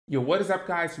Yo, what is up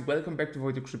guys? Welcome back to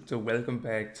Void Crypto. Welcome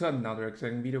back to another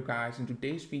exciting video guys. In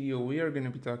today's video we are going to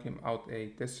be talking about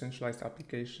a decentralized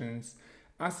applications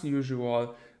as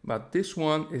usual, but this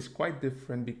one is quite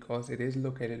different because it is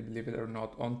located, believe it or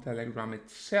not, on Telegram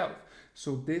itself.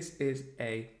 So this is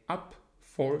a app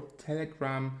for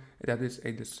Telegram that is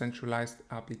a decentralized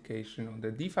application on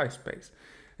the DeFi space.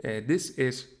 This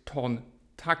is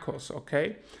TACOS,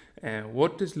 okay?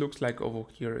 What this looks like over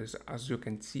here is, as you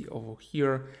can see over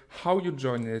here, how you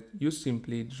join it. You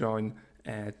simply join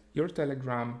your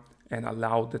Telegram and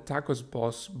allow the TACOS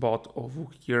bot over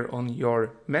here on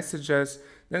your messages,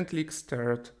 then click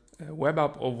start web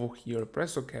app over here,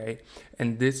 press OK,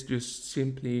 and this just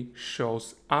simply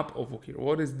shows up over here.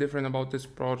 What is different about this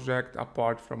project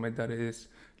apart from it that it is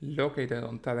located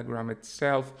on Telegram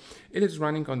itself? It is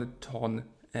running on the TON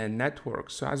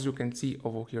network. So as you can see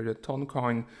over here, the TON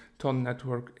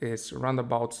network is around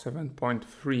about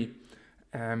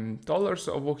 $7.3 dollars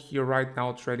over here right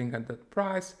now, trading at that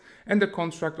price, and the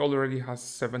contract already has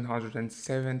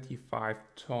 775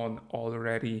 TON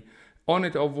already on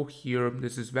it over here.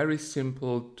 This is very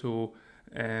simple to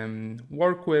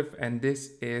work with, and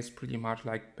this is pretty much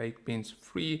like baked beans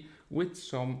free with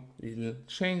some little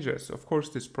changes. Of course,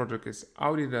 this project is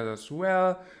audited as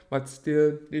well, but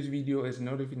still, this video is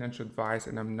not a financial advice,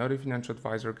 and I'm not a financial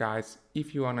advisor, guys.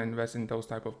 If you want to invest in those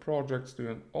type of projects, do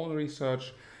your own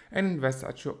research and invest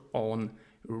at your own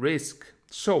risk.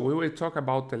 So we will talk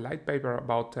about the light paper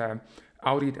about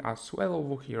Audited as well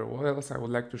over here. What else I would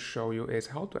like to show you is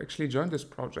how to actually join this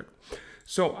project.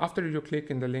 So after you click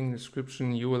in the link in the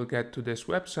description, you will get to this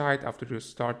website. After you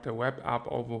start the web app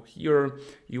over here,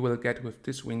 you will get with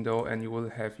this window and you will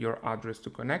have your address to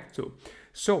connect to.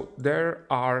 So there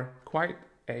are quite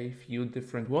a few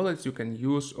different wallets you can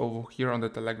use over here on the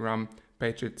Telegram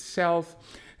page itself.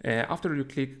 After you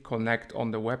click connect on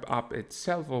the web app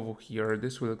itself over here,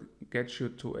 this will get you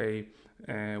to a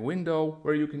window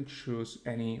where you can choose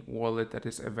any wallet that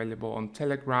is available on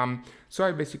Telegram. So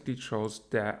I basically chose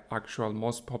the actual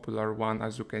most popular one,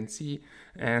 as you can see,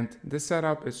 and the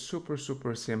setup is super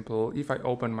simple. If I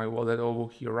open my wallet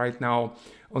over here right now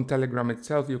on Telegram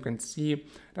itself, you can see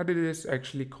that it is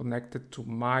actually connected to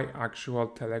my actual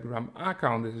Telegram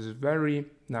account. This is very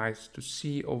nice to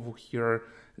see over here.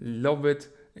 Love it.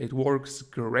 It works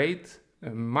great.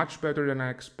 Much better than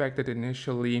I expected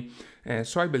initially.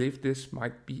 So I believe this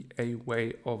might be a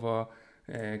way of a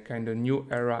kind of new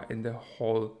era in the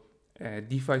whole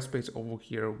DeFi space over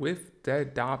here, with the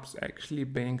dApps actually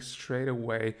being straight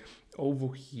away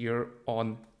over here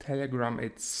on Telegram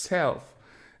itself.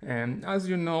 And as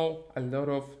you know, a lot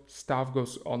of stuff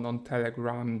goes on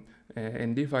Telegram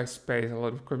in DeFi space, a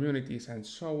lot of communities and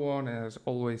so on. And as I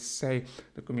always say,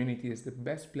 the community is the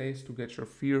best place to get your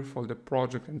feel for the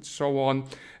project and so on.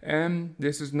 And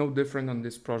this is no different on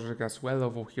this project as well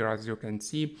over here, as you can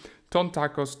see.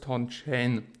 TACOS, TON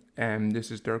Chain, and this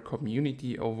is their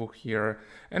community over here.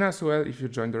 And as well, if you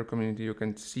join their community, you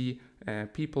can see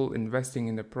people investing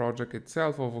in the project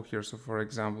itself over here. So for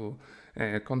example,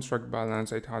 contract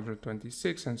balance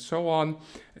 826 and so on,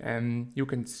 and you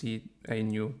can see a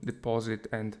new deposit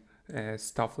and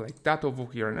stuff like that over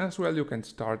here. And as well, you can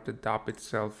start the dApp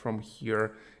itself from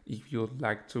here if you'd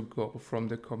like to go from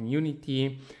the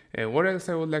community. What else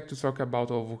I would like to talk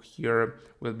about over here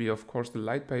will be, of course, the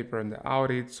light paper and the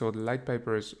audit. So the light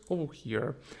paper is over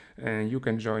here, and you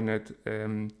can join it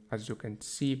as you can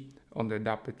see on the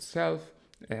dApp itself,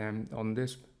 and on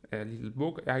this little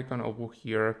book icon over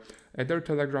here, their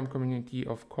Telegram community,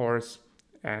 of course.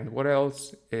 And what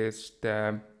else is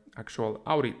the actual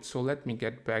audit? So let me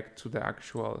get back to the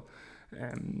actual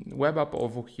web app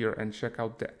over here and check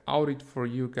out the audit for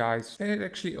you guys. And it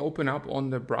actually open up on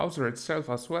the browser itself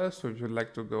as well. So if you'd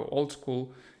like to go old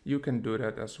school, you can do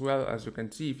that as well. As you can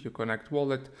see, if you connect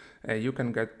wallet, you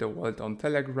can get the wallet on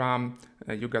Telegram.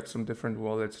 You got some different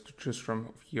wallets to choose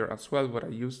from here as well, but I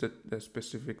used the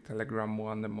specific Telegram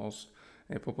one, the most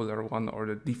popular one, or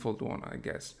the default one, I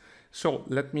guess. So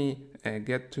let me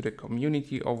get to the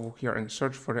community over here and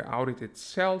search for the audit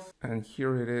itself. And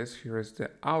here it is. Here is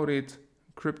the audit,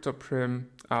 CryptoPrim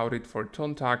audit for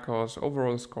TACOS.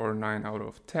 Overall score 9 out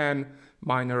of 10.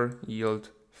 Miner, yield,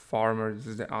 farmer. This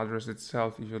is the address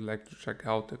itself if you'd like to check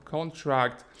out the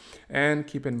contract. And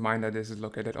keep in mind that this is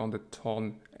located on the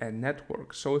TON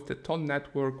network. So with the TON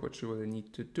network, what you will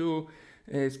need to do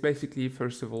is basically,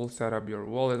 first of all, set up your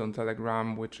wallet on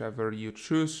Telegram, whichever you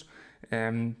choose.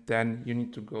 And then you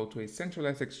need to go to a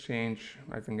centralized exchange.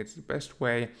 I think it's the best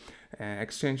way.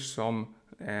 Exchange some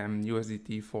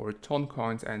USDT for TON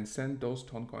coins and send those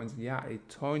TON coins via a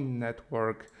TON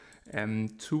network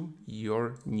to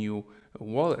your new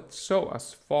wallet. So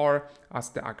as far as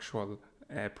the actual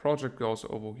project goes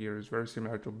over here, is very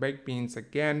similar to baked beans.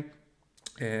 Again,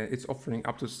 it's offering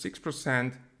up to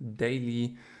 6%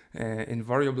 daily in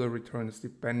variable returns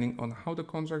depending on how the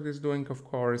contract is doing. Of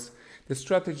course, the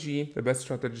strategy, the best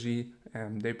strategy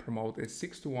they promote is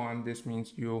 6-to-1. This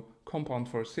means you compound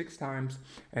for 6 times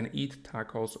and eat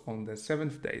tacos on the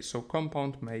 7th day. So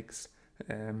compound makes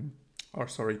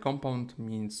compound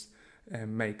means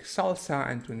make salsa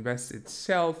and to invest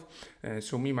itself.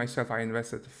 So myself, I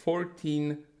invested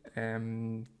 14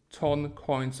 ton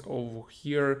coins over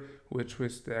here, which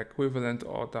was the equivalent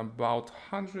of about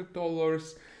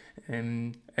 $100.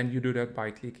 And you do that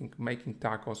by clicking making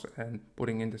tacos and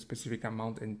putting in the specific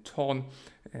amount in ton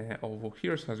over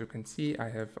here. So as you can see, I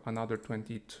have another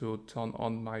 22 ton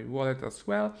on my wallet as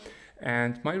well,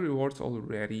 and my rewards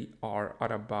already are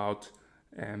at about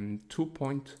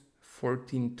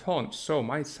 2.14 tons. So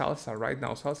my salsa right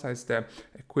now, salsa is the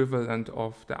equivalent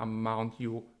of the amount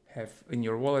you have in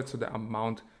your wallet, so the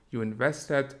amount you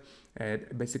invested,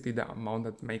 basically the amount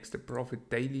that makes the profit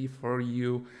daily for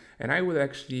you. And I will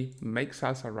actually make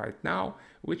salsa right now,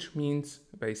 which means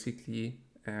basically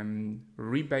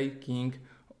rebaking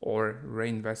or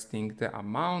reinvesting the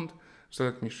amount. So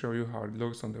let me show you how it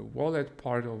looks on the wallet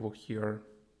part over here.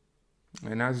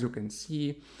 And as you can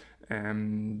see,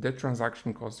 the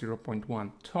transaction cost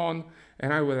 0.1 ton,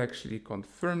 and I will actually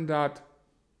confirm that.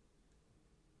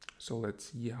 So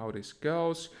let's see how this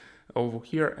goes over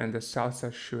here, and the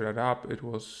salsa shooted up. It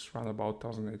was around about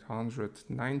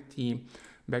 1890.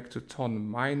 Back to ton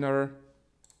miner,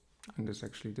 and this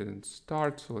actually didn't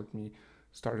start, so let me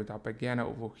start it up again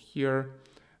over here.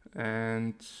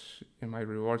 And my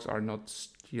rewards are not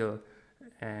still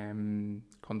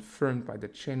confirmed by the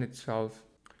chain itself.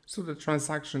 So the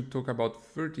transaction took about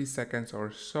 30 seconds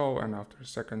or so, and after a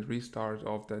second restart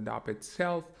of the dApp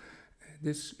itself,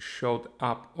 this showed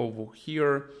up over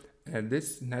here.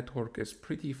 This network is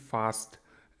pretty fast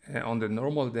on the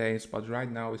normal days, but right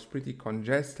now it's pretty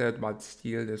congested, but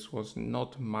still this was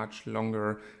not much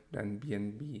longer than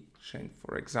BNB chain,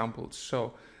 for example.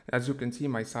 So as you can see,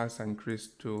 my salsa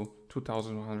increased to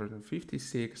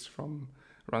 2,156 from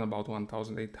around about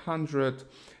 1,800,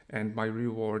 and my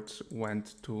rewards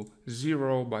went to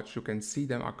 0, but you can see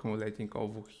them accumulating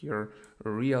over here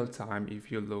real time.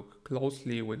 If you look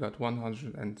closely, we got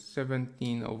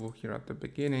 117 over here at the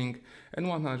beginning and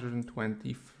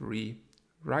 123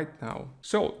 right now.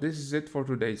 So this is it for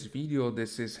today's video.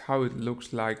 This is how it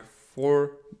looks like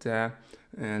for the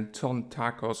Ton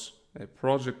Tacos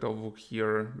project over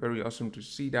here. Very awesome to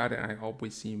see that, and I hope we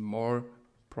see more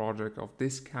project of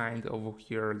this kind over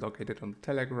here located on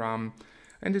Telegram.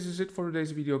 And this is it for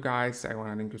today's video, guys. I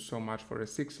want to thank you so much for the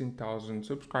 16,000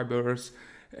 subscribers,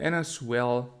 and as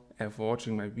well for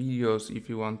watching my videos. If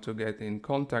you want to get in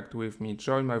contact with me,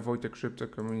 join my Wojtek Crypto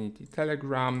community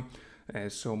Telegram.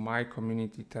 So my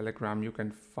community Telegram you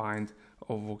can find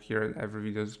over here in every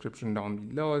video description down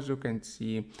below. As you can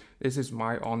see, this is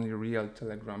my only real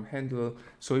Telegram handle.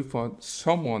 So if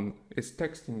someone is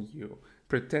texting you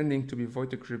pretending to be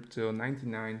Wojtek Crypto,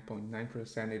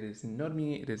 99.9%, it is not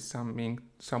me, it is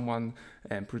someone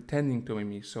pretending to be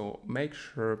me. So make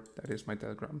sure that is my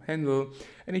Telegram handle.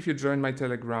 And if you join my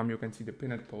Telegram, you can see the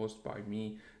pinned post by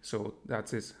me. So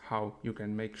that is how you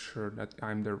can make sure that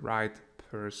I'm the right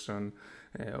person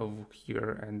over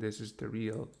here, and this is the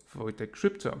real Wojtek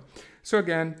Crypto. So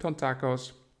again, Ton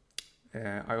Tacos,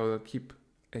 I will keep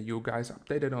you guys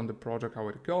updated on the project, how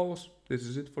it goes. This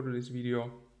is it for today's video.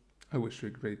 I wish you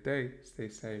a great day. Stay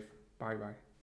safe. Bye bye.